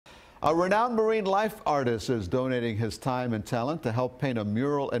A renowned marine life artist is donating his time and talent to help paint a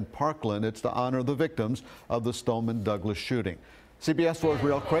mural in Parkland. It's to honor the victims of the Stoneman Douglas shooting. CBS 4's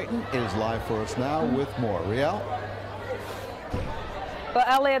Riel Creighton is live for us now with more. Riel? Well,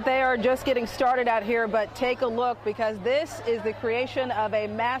 Elliot, they are just getting started out here, but take a look because this is the creation of a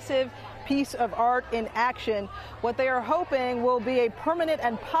massive piece of art in action. What they are hoping will be a permanent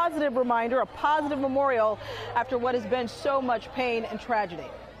and positive reminder, a positive memorial after what has been so much pain and tragedy.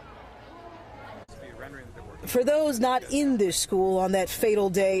 For those not in this school on that fatal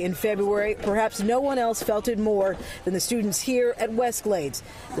day in February, perhaps no one else felt it more than the students here at Westglades,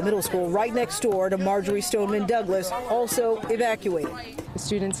 the middle school right next door to Marjorie Stoneman Douglas, also evacuated. The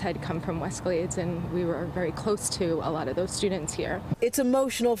students had come from Westglades, and we were very close to a lot of those students here. It's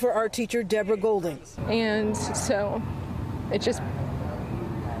emotional for art teacher Deborah Golding. And so it's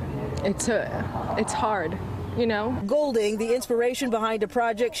hard. You know, Golding, the inspiration behind a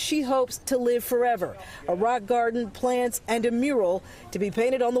project she hopes to live forever, a rock garden, plants, and a mural to be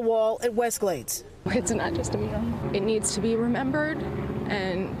painted on the wall at Westglades. It's not just a mural. It needs to be remembered,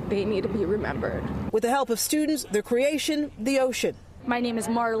 and they need to be remembered. With the help of students, their creation, the ocean. My name is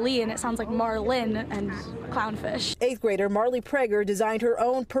Marlee, and it sounds like Marlin and clownfish. 8th grader Marley Prager designed her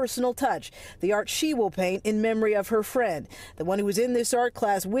own personal touch, the art she will paint in memory of her friend, the one who was in this art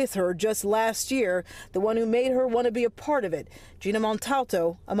class with her just last year, the one who made her want to be a part of it, Gina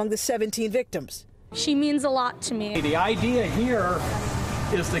Montalto, among the 17 victims. She means a lot to me. The idea here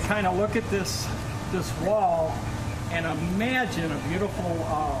is to kind of look at this wall and imagine a beautiful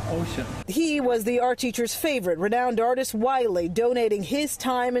ocean. He was the art teacher's favorite, renowned artist Wyland, donating his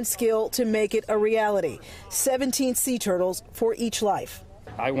time and skill to make it a reality. 17 sea turtles for each life.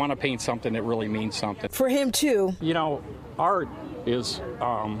 I want to paint something that really means something. For him, too. You know, art is...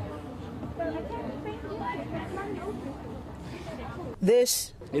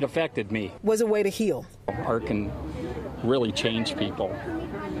 This... It affected me. ...was a way to heal. Art can really change people.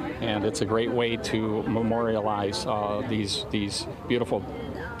 And it's a great way to memorialize these beautiful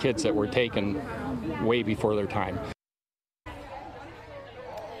kids that were taken way before their time.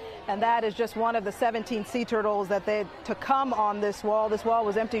 And that is just one of the 17 sea turtles that to come on this wall. This wall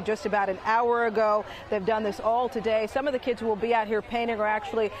was empty just about an hour ago. They've done this all today. Some of the kids who will be out here painting are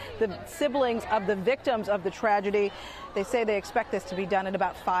actually the siblings of the victims of the tragedy. They say they expect this to be done in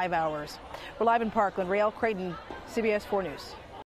about 5 hours. We're live in Parkland. Riel Creighton, CBS 4 News.